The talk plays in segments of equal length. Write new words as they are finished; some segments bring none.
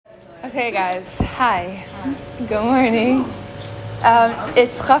Okay, guys. Hi. Good morning.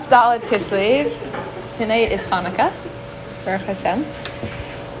 It's Chaf Dalet Kislev. Tonight is Chanuka. Baruch Hashem.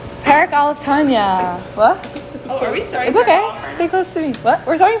 Parak Aleph Tanya. What? Oh, are we starting? It's okay. Stay close to me. What?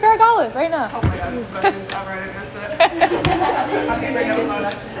 We're starting Parak Aleph right now. Oh my gosh, this button is not right. I missed it. Okay, bring up phone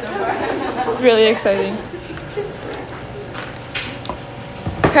action so far. It's really exciting.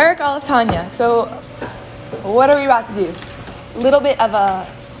 Parak Aleph Tanya. So, what are we about to do? A little bit of a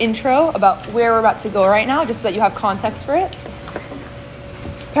intro about where we're about to go right now, just so that you have context for it.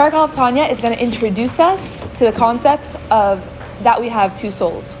 Parak Aleph Tanya is going to introduce us to the concept of that we have two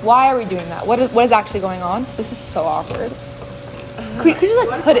souls. Why are we doing that? What is actually going on? This is so awkward. Could you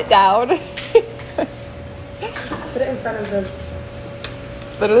like put it down? Put it in front of the...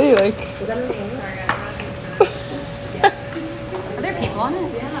 Literally, like... Is that in the camera? Sorry, guys, we're not used to it. Are there people on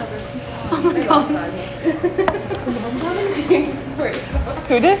it? Yeah, there's people. Oh my god. Sorry.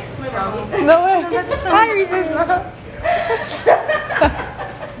 Who did? My mom. No way. That's so Hi, Reese's.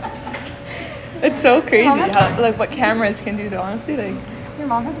 It's so crazy how like what cameras can do. Though, honestly, like. Your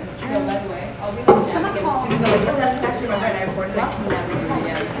mom has Instagram? By the way, I'll be like, as soon as I'm like, that's actually my friend I recorded it.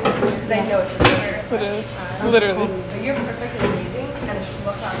 Because I know it's her. What is? Literally. But you're perfectly amazing. Kind of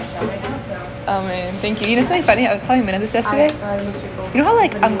looks on the show right now, so. Oh man, thank you. You know something funny? I was telling Minna this yesterday. You know how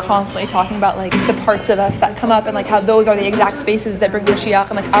like I'm constantly talking about like the parts of us that come up and like how those are the exact spaces that bring Mashiach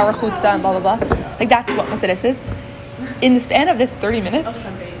and like our chutza and blah blah blah. Like that's what Chassidus is. In the span of this 30 minutes,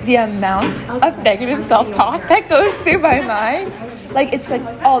 the amount of negative self-talk that goes through my mind, like it's like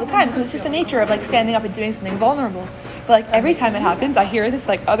all the time because it's just the nature of like standing up and doing something vulnerable. But like every time it happens, I hear this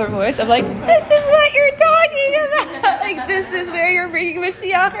like other voice of like, this is what you're talking about. Like this is where you're bringing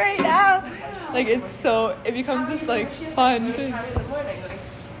Mashiach right now. Like it becomes this like fun thing.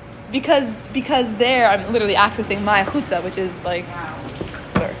 Because there I'm literally accessing my chutza, which is like,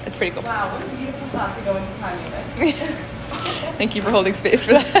 whatever. It's pretty cool. Wow, what a beautiful class to go into time with. Thank you for holding space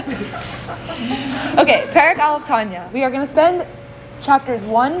for that. Okay, Parak Aleph Tanya. We are going to spend chapters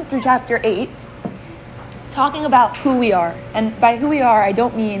 1 through chapter 8 talking about who we are. And by who we are, I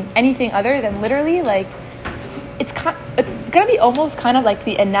don't mean anything other than literally like it's going to be almost kind of like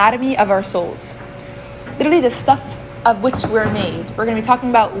the anatomy of our souls. Literally the stuff of which we're made. We're going to be talking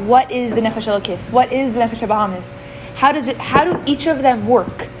about what is the Nefesh Elokis, what is the Nefesh Bahamis, how do each of them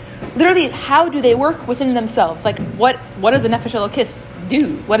work? Literally, how do they work within themselves? Like, what does the Nefesh Elokis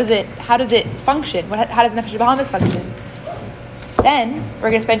do? How does it function? How does the Nefesh Bahamis function? Then, we're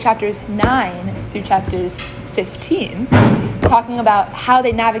going to spend chapters 9 through chapters 15 talking about how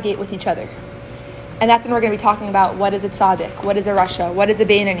they navigate with each other. And that's when we're going to be talking about what is a tzaddik, what is a rasha, what is a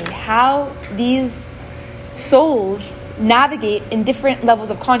beinoni, how these souls navigate in different levels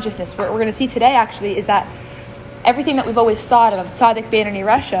of consciousness. What we're going to see today, actually, is that everything that we've always thought of tzaddik, beinoni,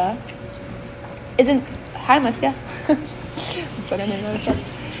 rasha, isn't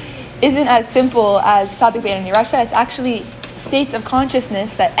isn't as simple as tzaddik, beinoni, rasha. It's actually states of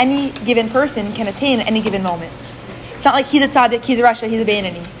consciousness that any given person can attain at any given moment. It's not like he's a tzaddik, he's a rasha, he's a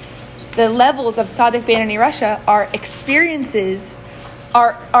beinoni. The levels of tzaddik, beinoni, rasha are experiences,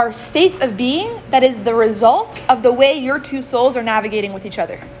 are states of being that is the result of the way your two souls are navigating with each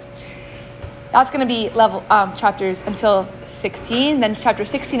other. That's going to be chapters until 16. Then chapter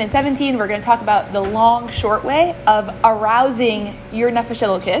 16 and 17, we're going to talk about the long, short way of arousing your Nefesh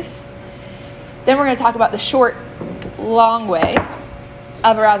Elokis. Then we're going to talk about the short, long way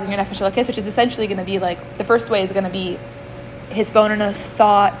of arousing your Nefesh Elokis, which is essentially going to be like, the first way is going to be hisbonenus,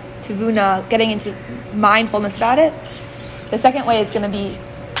 thought, tivuna, getting into mindfulness about it. The second way is going to be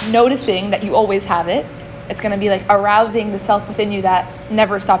noticing that you always have it. It's going to be like arousing the self within you that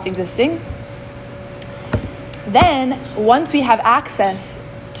never stopped existing. Then, once we have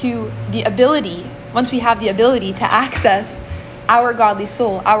the ability to access our godly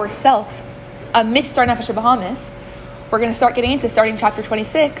soul, our self, amidst our Nefesh Bahamis, we're going to start getting into starting chapter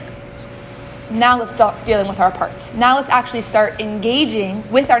 26. Now let's start dealing with our parts. Now let's actually start engaging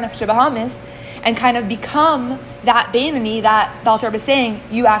with our Nefesh Bahamis and kind of become that beinoni that the Alter Rebbe is saying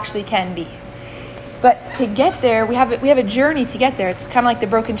you actually can be. But to get there, we have a journey to get there. It's kind of like the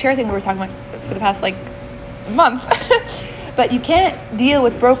broken chair thing we were talking about for the past month. But you can't deal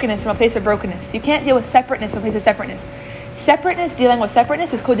with brokenness from a place of brokenness. You can't deal with separateness from a place of separateness. Dealing with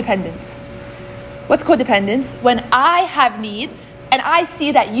separateness is codependence. What's codependence? When I have needs and I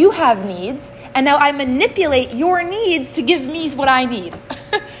see that you have needs and now I manipulate your needs to give me what I need.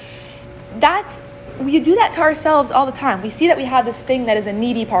 We do that to ourselves all the time. We see that we have this thing that is a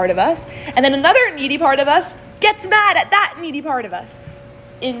needy part of us, and then another needy part of us gets mad at that needy part of us.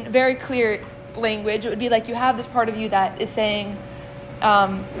 In very clear language, it would be like you have this part of you that is saying,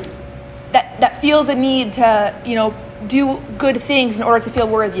 that feels a need to, do good things in order to feel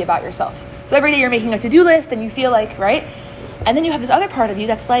worthy about yourself. So every day you're making a to-do list and you feel like, right? And then you have this other part of you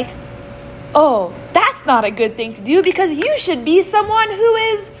that's like, oh, that's not a good thing to do because you should be someone who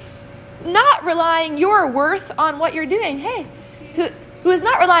is not relying your worth on what you're doing. Hey, who is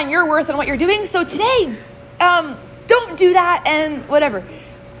not relying your worth on what you're doing. So today, don't do that and whatever.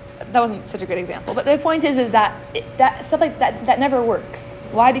 That wasn't such a good example, but the point is that that stuff like that never works.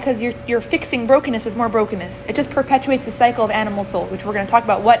 Why? Because you're fixing brokenness with more brokenness. It just perpetuates the cycle of animal soul, which we're going to talk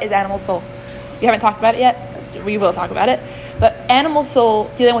about. What is animal soul? We haven't talked about it yet. We will talk about it. But animal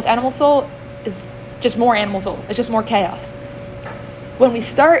soul, dealing with animal soul, is just more animal soul. It's just more chaos. When we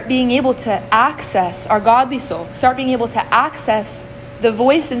start being able to access our godly soul, start being able to access the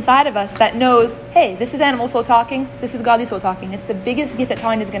voice inside of us that knows, hey, this is animal soul talking, this is godly soul talking. It's the biggest gift that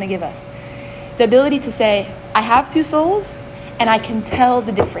Tanya is going to give us. The ability to say, I have two souls, and I can tell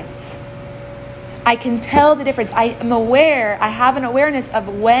the difference. I can tell the difference. I am aware, I have an awareness of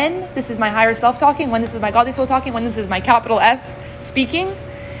when this is my higher self talking, when this is my godly soul talking, when this is my capital S speaking,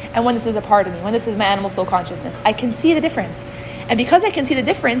 and when this is a part of me, when this is my animal soul consciousness. I can see the difference. And because I can see the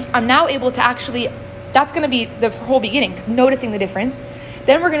difference, I'm now able to actually, that's going to be the whole beginning, noticing the difference.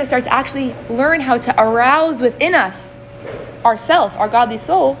 Then we're going to start to actually learn how to arouse within us, ourself, our godly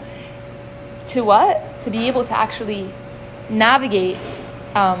soul, to what? To be able to actually navigate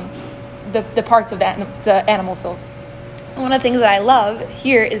the parts of the animal soul. And one of the things that I love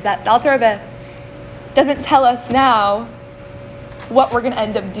here is that the Alter Rebbe doesn't tell us now what we're going to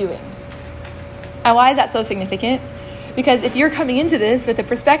end up doing. And why is that so significant? Because if you're coming into this with the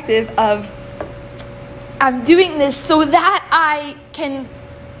perspective of, I'm doing this so that I can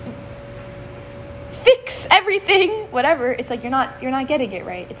fix everything, whatever, it's like you're not getting it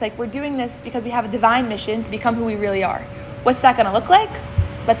right. It's like we're doing this because we have a divine mission to become who we really are. What's that going to look like?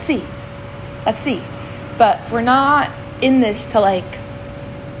 Let's see. But we're not in this to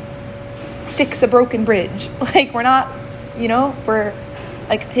fix a broken bridge. We're not, we're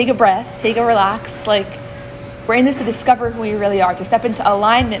take a breath, take a relax, we're in this to discover who we really are, to step into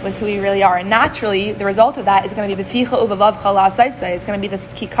alignment with who we really are. And naturally, the result of that is going to be it's going to be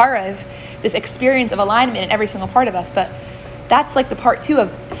this kikarev, this experience of alignment in every single part of us. But that's the part two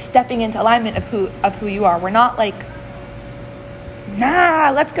of stepping into alignment of who you are. We're not let's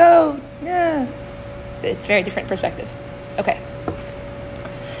go. Nah. So it's a very different perspective. Okay.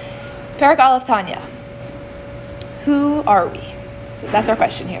 Perek Aleph Tanya. Who are we? So that's our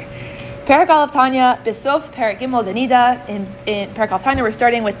question here. Perek Aleph Tanya, Besof Perek Gimel Danida. In Perek Aleph Tanya, we're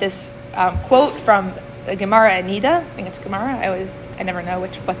starting with this quote from the Gemara Anida. I think it's Gemara. I never know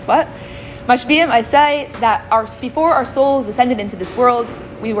what's what. Mashbiyim, I say that before our souls descended into this world,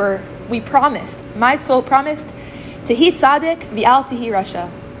 we promised. My soul promised, Tehi Tzadik V'al Tehi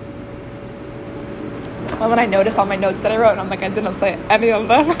Rasha. Well, when I notice all my notes that I wrote, and I'm I didn't say any of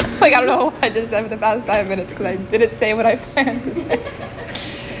them. I don't know what I just said for the past 5 minutes because I didn't say what I planned to say.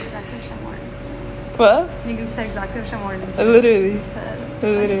 What? So you can say exactly what Shamor Literally. said.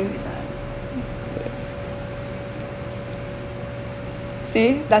 Literally.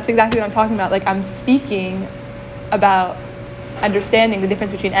 See? That's exactly what I'm talking about. I'm speaking about understanding the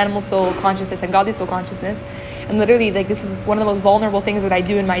difference between animal soul consciousness and godly soul consciousness. And literally, this is one of the most vulnerable things that I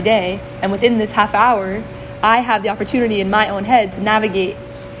do in my day. And within this half hour, I have the opportunity in my own head to navigate.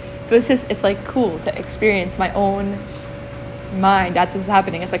 So it's cool to experience my own mind. That's what's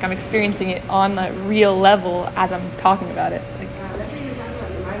happening. It's I'm experiencing it on a real level as I'm talking about it. That's what you were talking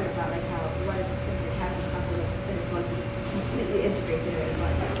about the writer about how what is things that has constantly considered once it completely integrates into his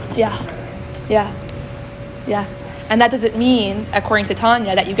life. Yeah. And that doesn't mean, according to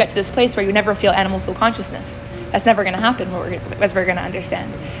Tanya, that you get to this place where you never feel animal soul consciousness. That's never going to happen, as we're going to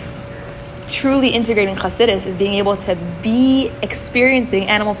understand. Truly integrating Chassidus is being able to be experiencing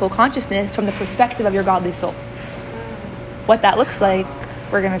animal soul consciousness from the perspective of your godly soul. What that looks like,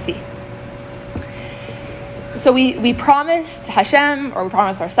 we're going to see. So we promised Hashem, or we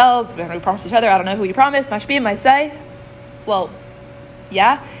promised ourselves, we promised each other, I don't know who we promised, Mashbiyim, I say, well,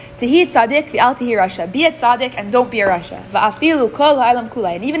 yeah, Tehi tzaddik v'al tehi rasha. Be a tzaddik and don't be a rasha. Va'afilu kol ha'olam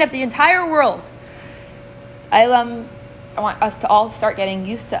kulai. And even if the entire world, Eilam, I want us to all start getting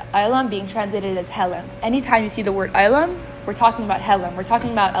used to Eilam being translated as Helem. Anytime you see the word Eilam, we're talking about Helem. We're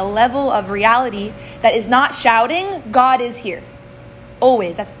talking about a level of reality that is not shouting, God is here.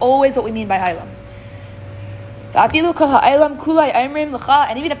 Always. That's always what we mean by Eilam. Va'afilu kol ha'olam kulai aimrim l'cha.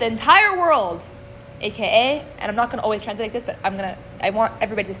 And even if the entire world, aka, and I'm not going to always translate this, but I want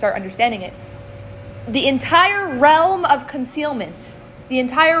everybody to start understanding it. The entire realm of concealment, the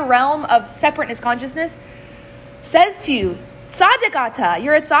entire realm of separateness consciousness says to you, Tzaddik ata,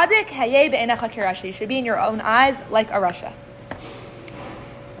 you're a tzaddik, hayeh be'enecha kirasha. You should be in your own eyes like a rasha.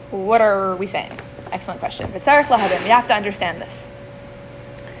 What are we saying? Excellent question. V'tzarech lahavin, we have to understand this.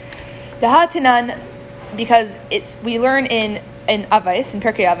 Dahatinan, because we learn in Avos, in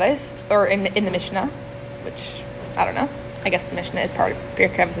Pirkei Avos, or in the Mishnah, which, I don't know. I guess the Mishnah is part of,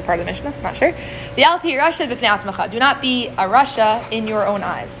 Pirkei Avos is part of the Mishnah, I'm not sure. V'yal tihi rasha b'fnei atzmacha. Do not be a rasha in your own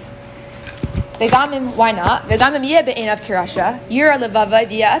eyes. Why not? Because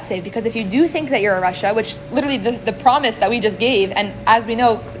if you do think that you're a rasha, which literally the promise that we just gave, and as we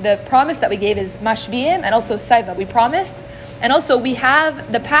know, the promise that we gave is mashbiim and also saiva. We promised, and also we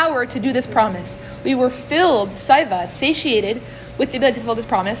have the power to do this promise. We were filled, saiva, satiated with the ability to fulfill this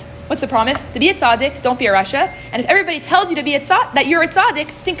promise. What's the promise? To be a tzaddik, don't be a rasha. And if everybody tells you to be that you're a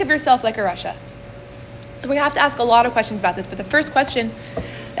tzaddik, think of yourself like a rasha. So we have to ask a lot of questions about this, but the first question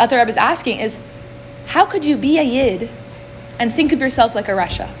the Alter Rebbe is asking is, how could you be a Yid and think of yourself like a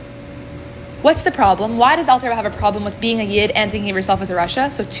rasha? What's the problem? Why does Alter Rebbe have a problem with being a Yid and thinking of yourself as a rasha?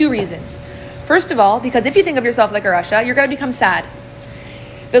 So 2 reasons. First of all, because if you think of yourself like a rasha, you're going to become sad.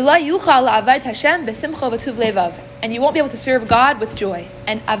 And you won't be able to serve God with joy.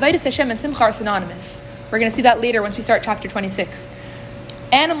 And Avodas Hashem and Simcha are synonymous. We're going to see that later once we start chapter 26.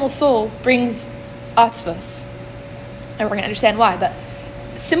 Animal soul brings atzvos. And we're going to understand why, but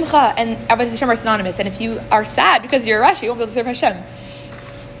Simcha and Avodas Hashem are synonymous, and if you are sad because you're a rasha, you won't be able to serve Hashem.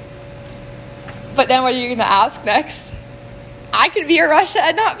 But then what are you going to ask next? I could be a rasha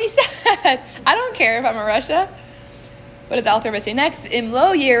and not be sad. I don't care if I'm a rasha. What did the Alter Rebbe say next?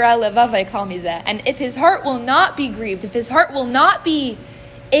 Imlo yira levavai kal mizeh. And if his heart will not be grieved, if his heart will not be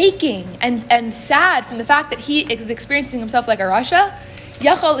aching and sad from the fact that he is experiencing himself like a rasha,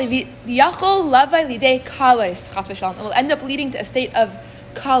 yachol lavai lidei kalos chas v'shalom. It will end up leading to a state of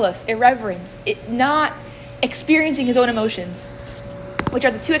kalos, irreverence, not experiencing his own emotions, which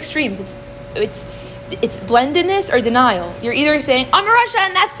are the 2 extremes. It's blendedness or denial. You're either saying, I'm a rasha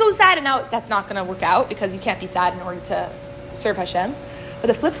and that's so sad, and now that's not going to work out because you can't be sad in order to serve Hashem. But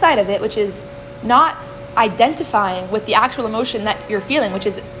the flip side of it, which is not identifying with the actual emotion that you're feeling, which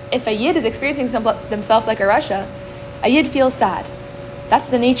is if a Yid is experiencing themselves like a rasha, a Yid feels sad. That's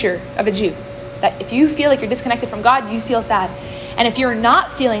the nature of a Jew. That if you feel like you're disconnected from God, you feel sad. And if you're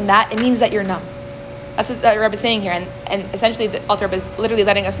not feeling that, it means that you're numb. That's what the Rebbe is saying here. And essentially the Alter Rebbe is literally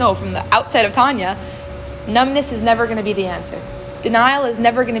letting us know from the outset of Tanya, numbness is never going to be the answer. Denial is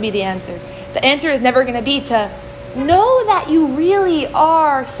never going to be the answer. The answer is never going to be to know that you really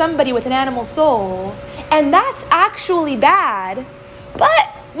are somebody with an animal soul, and that's actually bad, but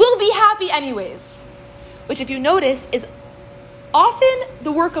we'll be happy anyways. Which, if you notice, is often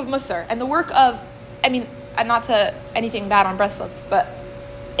the work of Musar and the work of, not to anything bad on Breslov, but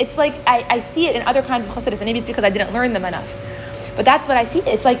it's like I see it in other kinds of chassidus, and maybe it's because I didn't learn them enough. But that's what I see.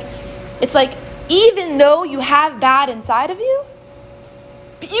 It's like even though you have bad inside of you,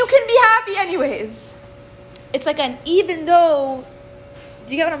 you can be happy anyways. It's like an even though.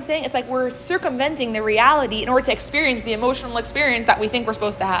 Do you get what I'm saying? It's like we're circumventing the reality in order to experience the emotional experience that we think we're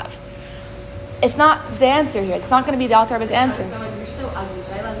supposed to have. It's not the answer here. It's not going to be the Alter Rebbe's answer. You're so ugly,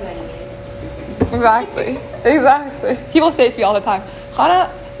 but I love you anyways. Exactly. People say it to me all the time. Chana,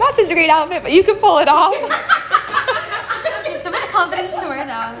 not such a great outfit, but you can pull it off. You have so much confidence to wear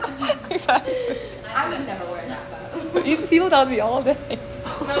that. Exactly. I would never wear that, though. People tell me all day.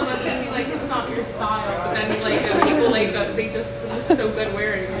 No, but then it's not your style. But then people they just look so good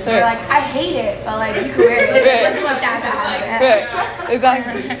wearing it. They're like, I hate it, but you can wear it. Right.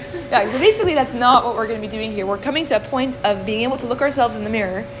 Exactly. Yeah. So basically, that's not what we're going to be doing here. We're coming to a point of being able to look ourselves in the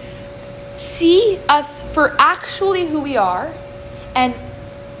mirror, see us for actually who we are, and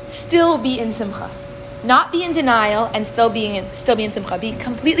still be in simcha. Not be in denial and still be in simcha. Be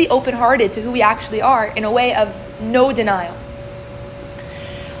completely open-hearted to who we actually are in a way of no denial.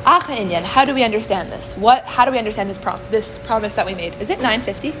 Acha inyan, how do we understand this? How do we understand this promise that we made? Is it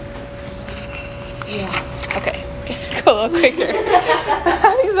 9:50? Yeah. Okay. Go a little quicker.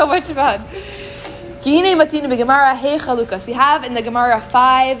 Having so much fun. We have in the Gemara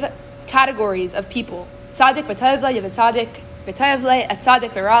 5 categories of people. Tzaddik v'tayvle, you have a tzaddik v'tayvle, a tzaddik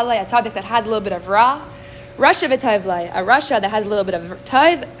v'rale, a tzaddik that has a little bit of ra. Rasha v'tayvle, a rasha that has a little bit of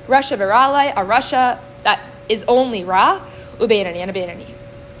tayv. Rasha v'rale, a rasha that is only ra. Ubeinani and a beinani.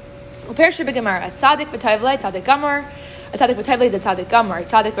 Upersha b'Gemara, a tzaddik v'tayvle, tzaddik gamor. A tzaddik v'tayvle is a tzaddik gamor. A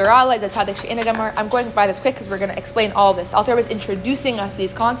tzaddik v'rale is a tzaddik she'ena gamor. I'm going by this quick because we're going to explain all this. Alter Rebbe is introducing us to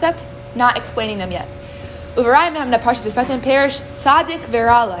these concepts, not explaining them yet. Uvarayim Mehemna Parshat V'Pesach Perish Tzaddik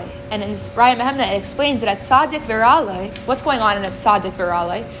V'Ralei, and in Rayim Mehemna it explains that at Tzaddik V'Ralei, what's going on in a Tzaddik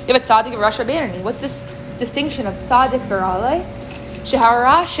V'Ralei? You have a Tzaddik Rasha Beinani. What's this distinction of tzaddik v'ra'alei,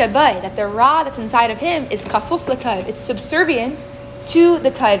 shehara shebai, that the ra that's inside of him is kafuf l'tayv. It's subservient to the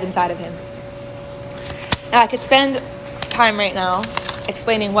tayv inside of him. Now I could spend time right now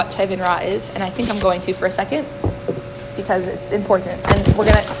explaining what tayv and ra is, and I think I'm going to for a second because it's important, and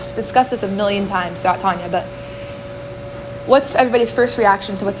we're going to discuss this a million times throughout Tanya. But what's everybody's first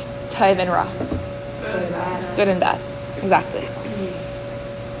reaction to what's tayv and ra? Good and bad. Exactly.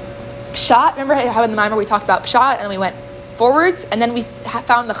 Pshat, remember how in the Maimer we talked about Pshat and then we went forwards and then we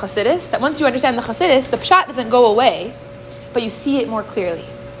found the Chassidus, that once you understand the Chassidus, the Pshat doesn't go away, but you see it more clearly.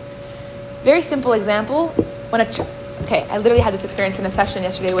 Very simple example, when I literally had this experience in a session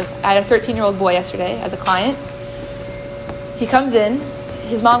yesterday I had a 13-year-old boy yesterday as a client. He comes in,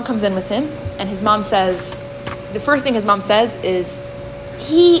 his mom comes in with him, and his mom says, the first thing his mom says is,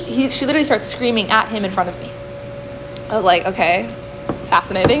 she literally starts screaming at him in front of me. I was like, okay,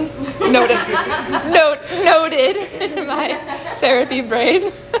 fascinating. Noted in my therapy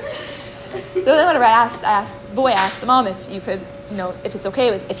brain. So then whenever I asked the mom if you could, if it's okay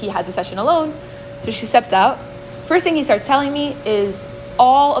if he has a session alone. So she steps out. First thing he starts telling me is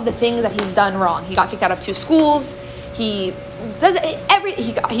all of the things that he's done wrong. He got kicked out of 2 schools. He does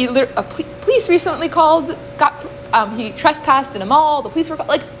police recently called, he trespassed in a mall. The police were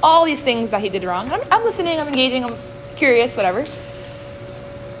like all these things that he did wrong. I'm listening, I'm engaging, I'm curious, whatever.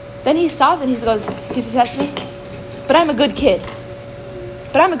 Then he stops and he says to me, but I'm a good kid.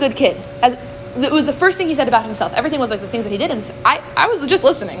 It was the first thing he said about himself. Everything was like the things that he did, and I was just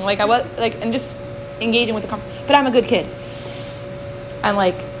listening, and just engaging with the conversation. But I'm a good kid. And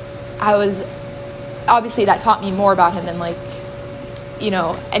obviously that taught me more about him than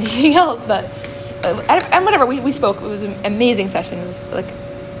anything else. But and whatever, we spoke. It was an amazing session. It was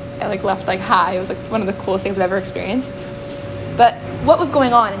I left high. It was one of the coolest things I've ever experienced. But what was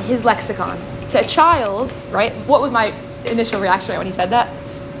going on in his lexicon to a child, right? What was my initial reaction when he said that?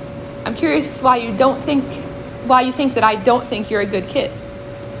 I'm curious why you think that I don't think you're a good kid.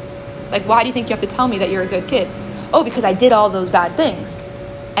 Why do you think you have to tell me that you're a good kid? Oh, because I did all those bad things.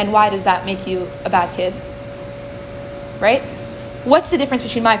 And why does that make you a bad kid? Right? What's the difference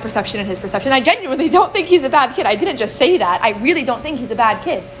between my perception and his perception? I genuinely don't think he's a bad kid. I didn't just say that. I really don't think he's a bad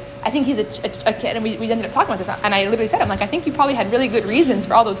kid. I think he's a kid, and we ended up talking about this, and I literally said, I think you probably had really good reasons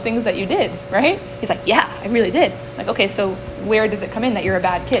for all those things that you did, right? He's like, yeah, I really did. I'm like, okay, so where does it come in that you're a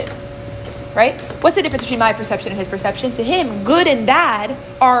bad kid, right? What's the difference between my perception and his perception? To him, good and bad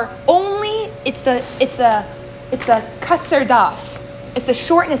are only, it's the katser das. It's the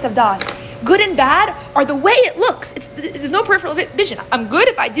shortness of das. Good and bad are the way it looks. There's no peripheral vision. I'm good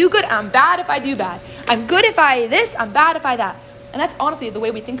if I do good, I'm bad if I do bad. I'm good if I this, I'm bad if I that. And that's honestly the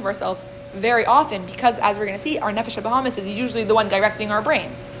way we think of ourselves very often, because as we're going to see, our nefesh habahamis is usually the one directing our brain.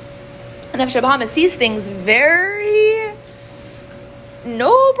 And nefesh habahamis sees things very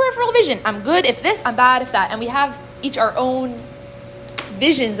no peripheral vision. I'm good if this, I'm bad if that. And we have each our own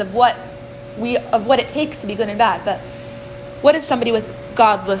visions of what it takes to be good and bad. But what does somebody with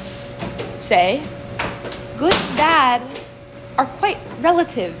godless say? Good and bad are quite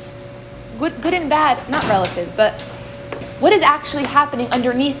relative. Good and bad, not relative, but what is actually happening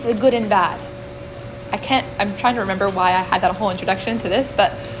underneath the good and bad? I'm trying to remember why I had that whole introduction to this,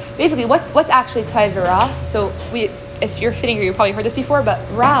 but basically what's actually tayv ra? So if you're sitting here, you probably heard this before, but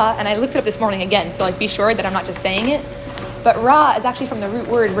ra, and I looked it up this morning again to be sure that I'm not just saying it, but ra is actually from the root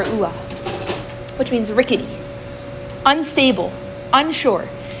word re'ua, which means rickety, unstable, unsure.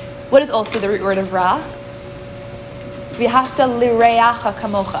 What is also the root word of ra? V'hafta lireacha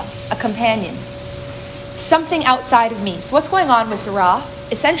kamocha, a companion. Something outside of me. So what's going on with Ra?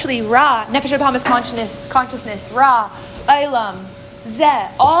 Essentially, Ra, Nefesh Habahamis consciousness, Ra, Eilam,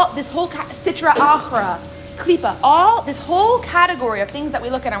 Zeh, all this whole Sitra Achra, Klipa, all this whole category of things that we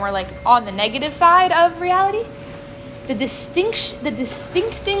look at and we're on the negative side of reality. The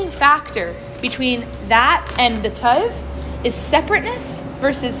distincting factor between that and the Tov is separateness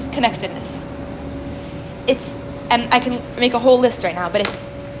versus connectedness. And I can make a whole list right now, but it's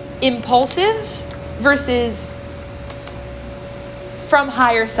impulsive versus from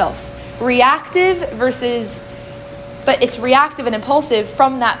higher self. Reactive versus, but it's reactive and impulsive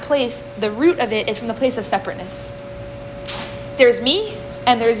from that place. The root of it is from the place of separateness. There's me,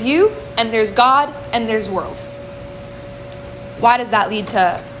 and there's you, and there's God, and there's world. Why does that lead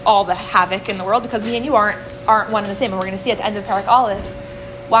to all the havoc in the world? Because me and you aren't one and the same. And we're going to see at the end of Parak Aleph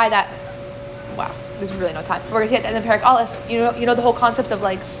why that, wow, there's really no time. We're going to see at the end of Parak Aleph, you know the whole concept of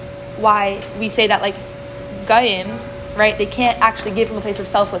why we say that Goyim, right, they can't actually give from a place of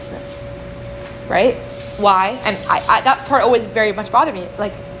selflessness, right? Why? And I that part always very much bothered me.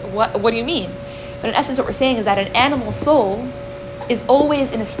 What do you mean? But in essence, what we're saying is that an animal soul is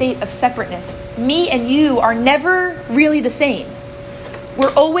always in a state of separateness. Me and you are never really the same.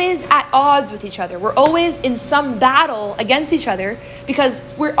 We're always at odds with each other. We're always in some battle against each other because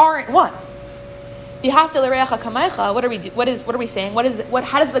we aren't one. What are we saying? How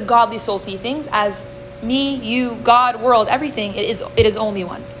does the godly soul see things? As me, you, God, world, everything, it is only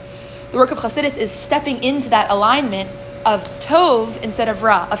one. The work of Chassidus is stepping into that alignment of tov instead of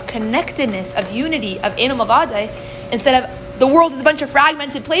ra, of connectedness, of unity, of enum avadai, instead of the world is a bunch of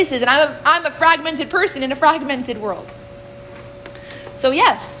fragmented places and I'm a fragmented person in a fragmented world. So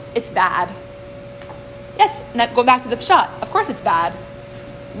yes, it's bad. Yes, now going back to the pshat, of course it's bad.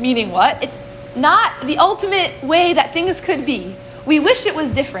 Meaning what? It's not the ultimate way that things could be. We wish it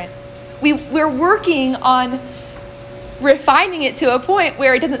was different. We're working on refining it to a point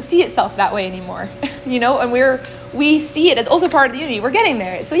where it doesn't see itself that way anymore. And we see it as also part of the unity. We're getting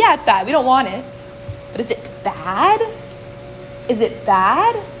there. So yeah, it's bad. We don't want it. But is it bad? Is it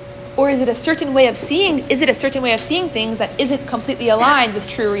bad? Or is it a certain way of seeing things that isn't completely aligned with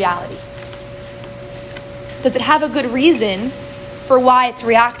true reality? Does it have a good reason for why it's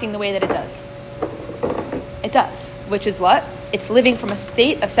reacting the way that it does? It does. Which is what? It's living from a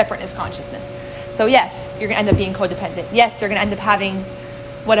state of separateness consciousness. So yes, you're going to end up being codependent. Yes, you're going to end up having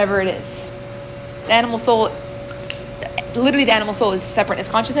whatever it is. The animal soul is separateness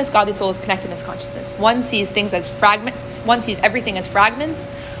consciousness. Godly soul is connectedness consciousness. One sees things as fragments. One sees everything as fragments.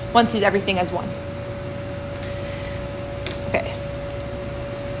 One sees everything as one. Okay.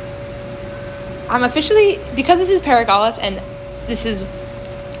 I'm officially, because this is Perek Aleph, and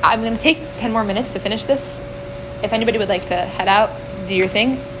I'm going to take 10 more minutes to finish this. If anybody would like to head out, do your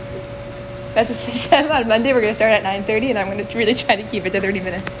thing. That's what Hashem on Monday. We're going to start at 9:30, and I'm going to really try to keep it to 30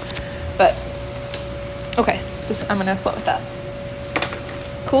 minutes. But, okay. I'm going to flow with that.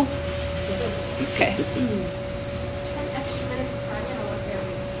 Cool? Okay.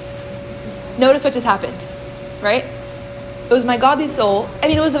 Notice what just happened, right? It was my godly soul. I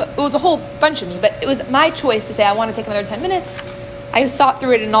mean, it was a whole bunch of me, but it was my choice to say, I want to take another 10 minutes. I thought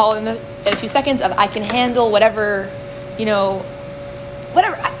through it in a few seconds of I can handle whatever,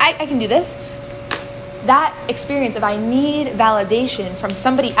 whatever. I can do this. That experience of I need validation from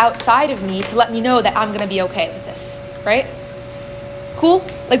somebody outside of me to let me know that I'm going to be okay with this, right? Cool?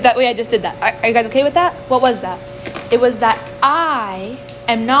 Like that way I just did that. Are you guys okay with that? What was that? It was that I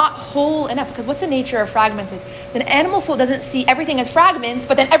am not whole enough, because what's the nature of fragmented? An animal soul doesn't see everything as fragments,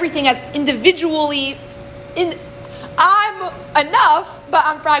 but then everything as individually. I'm enough, but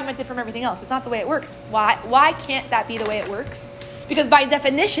I'm fragmented from everything else. It's not the way it works. Why can't that be the way it works? Because by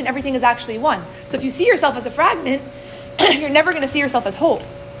definition, everything is actually one. So if you see yourself as a fragment, you're never going to see yourself as whole.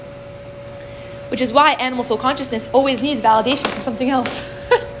 Which is why animal soul consciousness always needs validation from something else.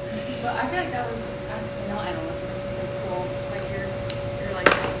 But I feel like that was actually not animalistic. It's like cool. Like you're like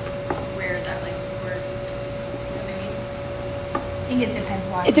aware that like we're. You know what I mean? I think it depends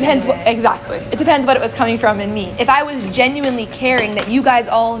why. It depends exactly. It depends what it was coming from in me. If I was genuinely caring that you guys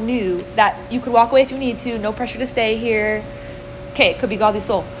all knew that you could walk away if you need to, no pressure to stay here. Okay, it could be godly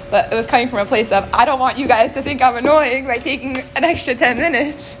soul, but it was coming from a place of I don't want you guys to think I'm annoying by taking an extra 10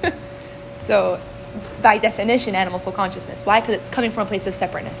 minutes. So, by definition, animal soul consciousness. Why? Because it's coming from a place of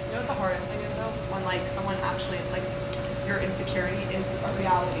separateness. You know what the hardest thing is though? When like someone actually like your insecurity is a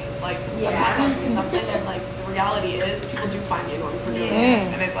reality. Like someone do something and like the reality is people do find me annoying for doing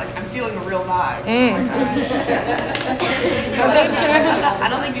it, and it's like I'm feeling the real vibe. Oh my God. I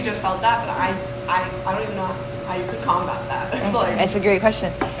don't think you just felt that, but I don't even know how you could combat that. It's like It's a great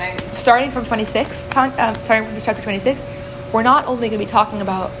question. thanks. Starting from starting from chapter 26, we're not only going to be talking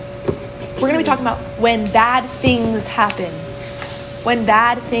about when bad things happen. When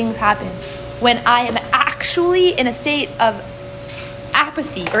bad things happen. When I am actually in a state of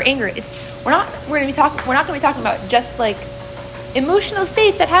apathy or anger. We're not going to be talking about just like emotional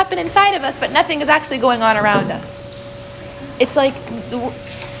states that happen inside of us, but nothing is actually going on around us. It's like,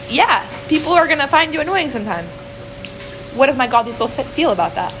 yeah, people are going to find you annoying sometimes. What does my godly soul feel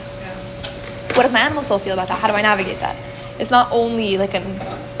about that? What does my animal soul feel about that? How do I navigate that? It's not only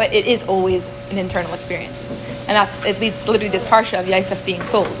but it is always an internal experience. And it leads to literally this parsha of Yosef being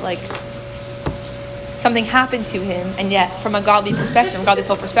sold. Like, something happened to him, and yet from a godly perspective, a godly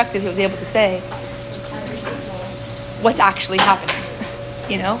soul perspective, he was able to say what's actually happening.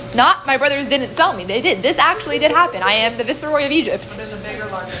 Not my brothers didn't sell me. They did. This actually did happen. I am the viceroy of Egypt. But in the bigger,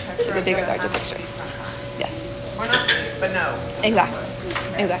 larger picture. The bigger, larger picture. Yes. We're not, but no.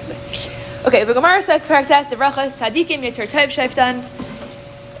 Exactly. Okay, the Gemara says, Paraktas, Devrachas, Tzadikim, Yitzhar Tov, Shaftan.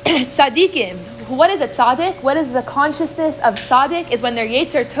 Tzadikim. What is a tzaddik? What is the consciousness of tzaddik? Is when their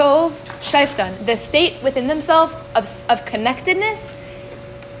Yitzhar Tov shaiftan, the state within themselves of connectedness,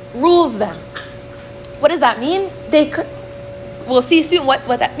 rules them. What does that mean? We'll see soon what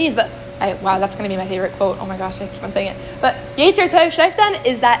that means, but wow, that's going to be my favorite quote. Oh my gosh, I keep on saying it. But Yetzer Tov Shaiftan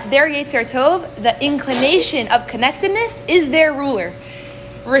is that their Yetzer Tov, the inclination of connectedness, is their ruler.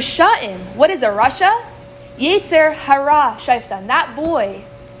 Risha'im, what is a Rasha? Yetzer Hara Shaiftan. That boy,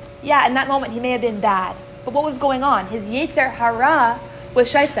 yeah, in that moment he may have been bad. But what was going on? His Yetzer Hara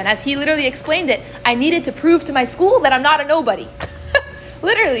was Shaiftan. As he literally explained it, I needed to prove to my school that I'm not a nobody.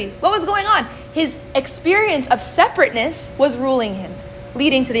 Literally, what was going on? His experience of separateness was ruling him,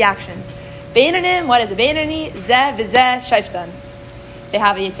 leading to the actions. Beinanim, what is a Beinani? Zeh v'zeh Shaiftan. They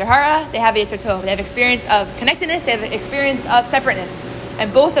have a Yetzer Hara, they have a Yetzer Tov. They have experience of connectedness, they have experience of separateness.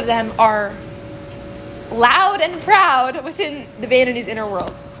 And both of them are loud and proud within the Beinani's inner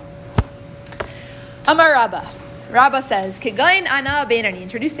world. Amar Rabba. Rabba says, Kigain ana Beinani,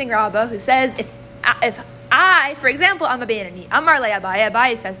 introducing Rabba, who says, if I, for example, I'm a Beinani. Amar le Abaye.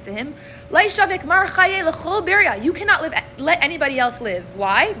 Abaye says to him, Lai shavik mar chaye l'chol beria. You cannot let anybody else live.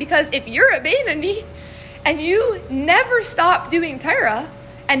 Why? Because if you're a Beinani and you never stop doing Torah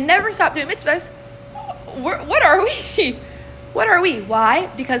and never stop doing mitzvahs, what are we? What are we? Why?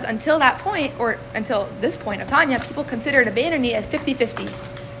 Because until that point, or until this point of Tanya, people considered a Beinani as 50-50.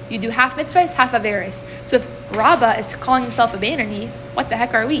 You do half mitzvahs, half averis. So if Rabba is calling himself a Beinani, what the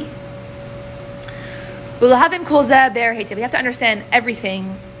heck are we? We have to understand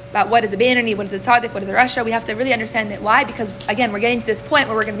everything about what is a Beinani, what is a Tzaddik, what is a Rasha. We have to really understand it. Why? Because, again, we're getting to this point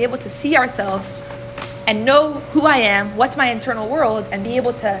where we're going to be able to see ourselves and know who I am, what's my internal world, and be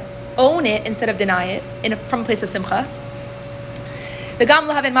able to own it instead of deny it from a place of simcha. We're also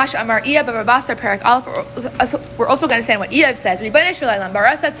going to understand what Eiv says. You created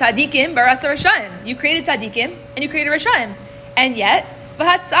tzaddikim and you created rashaim, and yet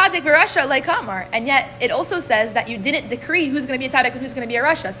it also says that you didn't decree who's going to be a tzaddik and who's going to be a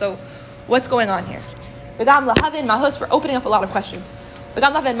rasha. So what's going on here? We're opening up a lot of questions. We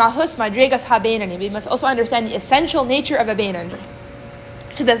must also understand the essential nature of a beinani.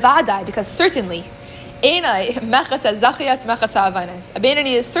 To bevadai, because certainly a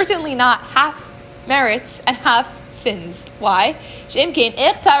beinani is certainly not half merits and half sins. Why?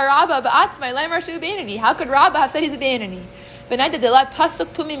 How could Rabba have said he's a beinani? He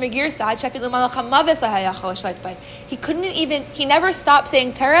never stopped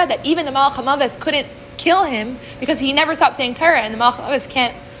saying Torah, that even the Malach HaMaves couldn't kill him because he never stopped saying Torah, and the Malach HaMaves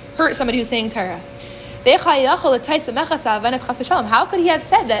can't hurt somebody who's saying Torah. How could he have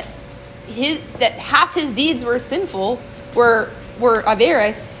said that half his deeds were sinful, were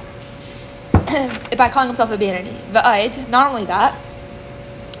averis, by calling himself a Beinani? Not only that,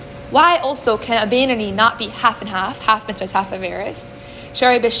 why also can a Beinani not be half and half mitzvahs, half averis?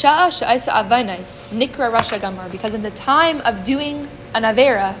 Nikra Rasha Gamar, because in the time of doing an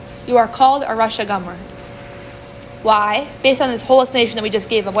avera, you are called a Rasha Gamar. Why? Based on this whole explanation that we just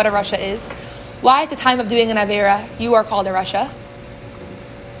gave of what a Rasha is, why at the time of doing an avera you are called a Rasha?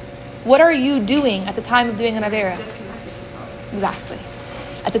 What are you doing at the time of doing an avera? Exactly.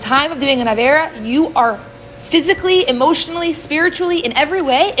 At the time of doing an avera, you are physically, emotionally, spiritually, in every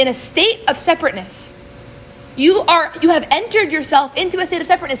way, in a state of separateness. You have entered yourself into a state of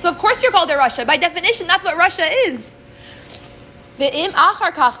separateness. So of course you're called a Rasha. By definition, that's what Rasha is. The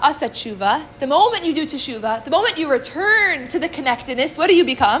moment you do teshuva, the moment you return to the connectedness, what do you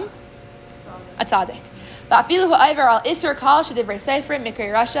become? A tzaddik.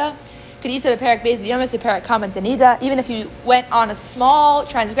 Even if you went on a small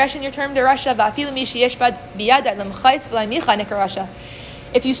transgression, you're termed a Rasha.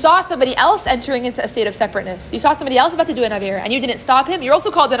 If you saw somebody else entering into a state of separateness, you saw somebody else about to do an avera, and you didn't stop him, you're also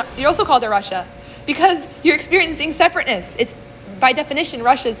called a Rasha, because you're experiencing separateness. It's by definition,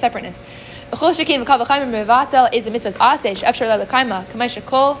 Rasha is separateness.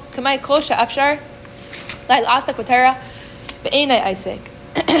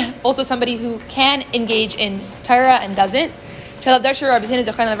 Also somebody who can engage in Torah and doesn't. That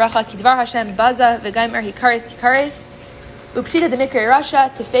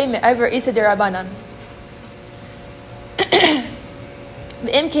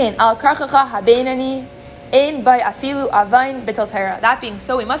being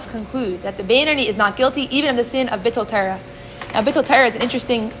so, we must conclude that the Beinani is not guilty even of the sin of Bittul Torah. Now, Bittul Torah is an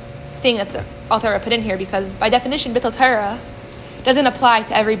interesting thing that the Alter put in here, because by definition, Bittul Torah doesn't apply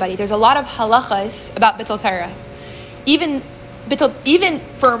to everybody. There's a lot of halachas about Bittul Torah. Even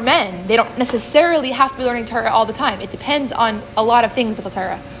for men, they don't necessarily have to be learning Torah all the time. It depends on a lot of things, Bittul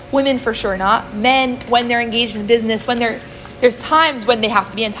Torah. Women, for sure not. Men, when they're engaged in business, when they're There's times when they have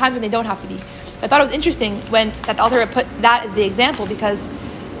to be and times when they don't have to be. I thought it was interesting when that the Alter put that as the example, because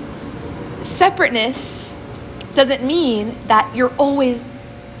separateness doesn't mean that you're always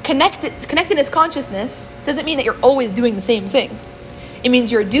connected. Connectedness consciousness doesn't mean that you're always doing the same thing. It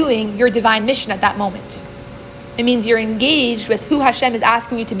means you're doing your divine mission at that moment. It means you're engaged with who Hashem is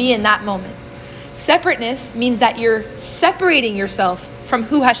asking you to be in that moment. Separateness means that you're separating yourself from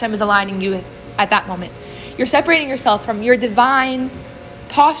who Hashem is aligning you with at that moment. You're separating yourself from your divine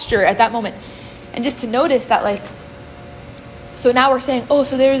posture at that moment. And just to notice that, like, so now we're saying, oh,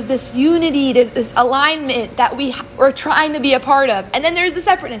 so there's this unity, there's this alignment that we're trying to be a part of. And then there's the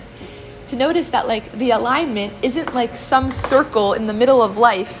separateness. To notice that, like, the alignment isn't like some circle in the middle of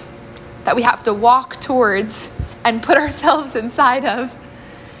life that we have to walk towards and put ourselves inside of.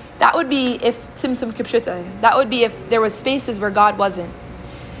 That would be if Tzimtzum Kipshutai. That would be if there was spaces where God wasn't.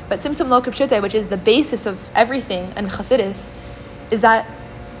 But Tzimtzum Lo Kipshutai, which is the basis of everything in Chassidus, is that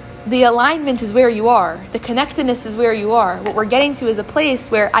the alignment is where you are. The connectedness is where you are. What we're getting to is a place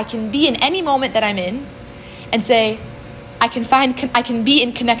where I can be in any moment that I'm in and say, I can be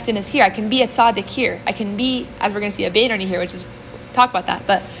in connectedness here. I can be a tzaddik here. I can be, as we're going to see, a Beinoni here, which is, talk about that.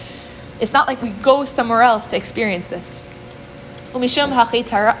 But it's not like we go somewhere else to experience this. And this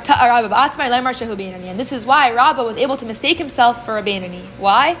is why Rabbah was able to mistake himself for a Beinoni.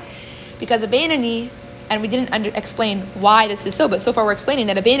 Why? Because a Beinoni, and we didn't explain why this is so, but so far we're explaining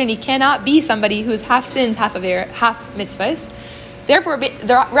that a Beinoni cannot be somebody who's half sins, half mitzvahs. Therefore,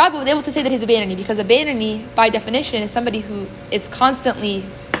 Rabbah was able to say that he's a Beinoni, because a Beinoni, by definition, is somebody who is constantly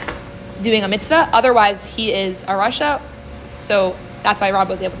doing a mitzvah. Otherwise, he is a Rasha. So that's why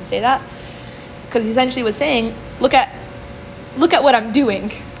Rabbah was able to say that. Because he essentially was saying, look at what I'm doing.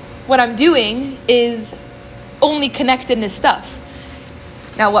 What I'm doing is only connectedness stuff.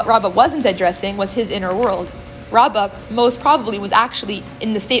 Now, what Rabbah wasn't addressing was his inner world. Rabbah most probably was actually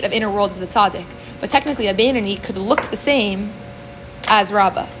in the state of inner world as a tzaddik. But technically, a Beinoni could look the same as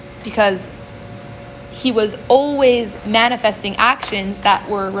Rabbah, because he was always manifesting actions that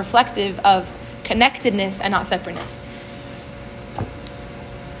were reflective of connectedness and not separateness.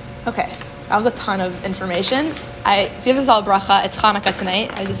 Okay, that was a ton of information. I give us all bracha. It's Chanuka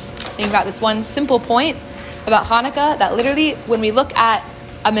tonight. I just think about this one simple point about Chanuka, that literally when we look at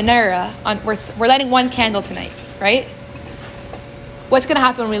a menorah, we're lighting one candle tonight, right? What's going to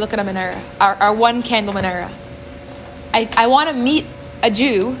happen when we look at a menorah, our one candle menorah? I want to meet a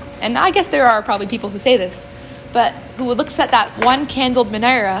Jew, and I guess there are probably people who say this, but who looks at that one candled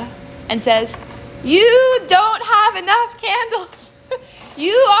menorah and says, you don't have enough candles.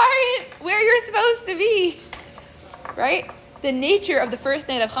 You aren't where you're supposed to be, right? The nature of the first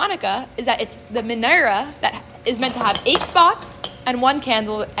night of Hanukkah is that it's the menorah that is meant to have 8 spots and 1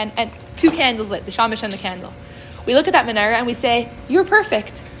 candle and 2 candles lit, the shamash and the candle. We look at that menorah and we say, you're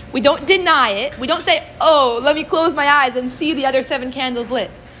perfect. We don't deny it. We don't say, oh, let me close my eyes and see the other 7 candles lit.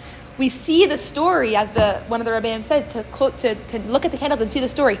 We see the story, as one of the Rebbeim says, to look at the candles and see the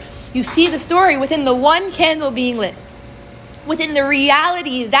story. You see the story within the one candle being lit. Within the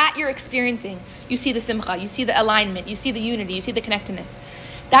reality that you're experiencing, you see the simcha, you see the alignment, you see the unity, you see the connectedness.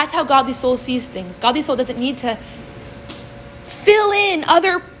 That's how Godly Soul sees things. Godly Soul doesn't need to fill in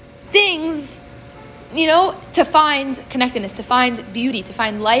other things, to find connectedness, to find beauty, to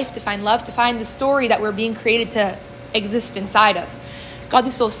find life, to find love, to find the story that we're being created to exist inside of.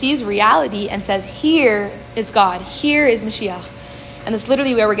 Godly Soul sees reality and says, here is God, here is Mashiach. And that's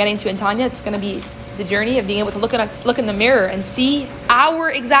literally where we're getting to in Tanya. It's going to be the journey of being able to look in the mirror and see our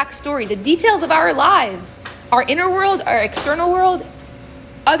exact story, the details of our lives, our inner world, our external world,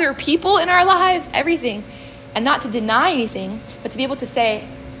 other people in our lives, everything. And not to deny anything, but to be able to say,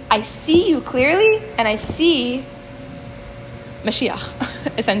 I see you clearly, and I see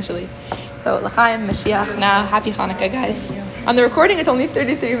Mashiach, essentially. So, L'chaim, Mashiach, now, happy Hanukkah, guys. On the recording, it's only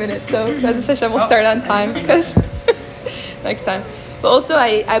 33 minutes, so Bez Hashem will start on time, because next time. But also,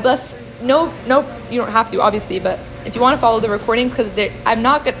 I bless, no, you don't have to, obviously, but if you want to follow the recordings, because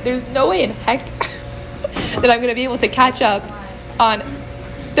there's no way in heck that I'm going to be able to catch up on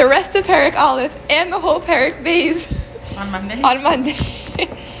the rest of Perek Aleph and the whole Perek Beis on Monday.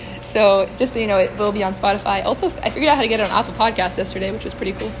 So just so you know, it will be on Spotify. Also, I figured out how to get it on Apple Podcasts yesterday, which was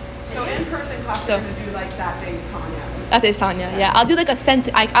pretty cool. So in-person class, you're going to do like that day's Tanya. That day's Tanya, yeah. I'll do like a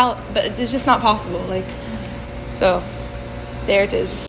but it's just not possible. So there it is.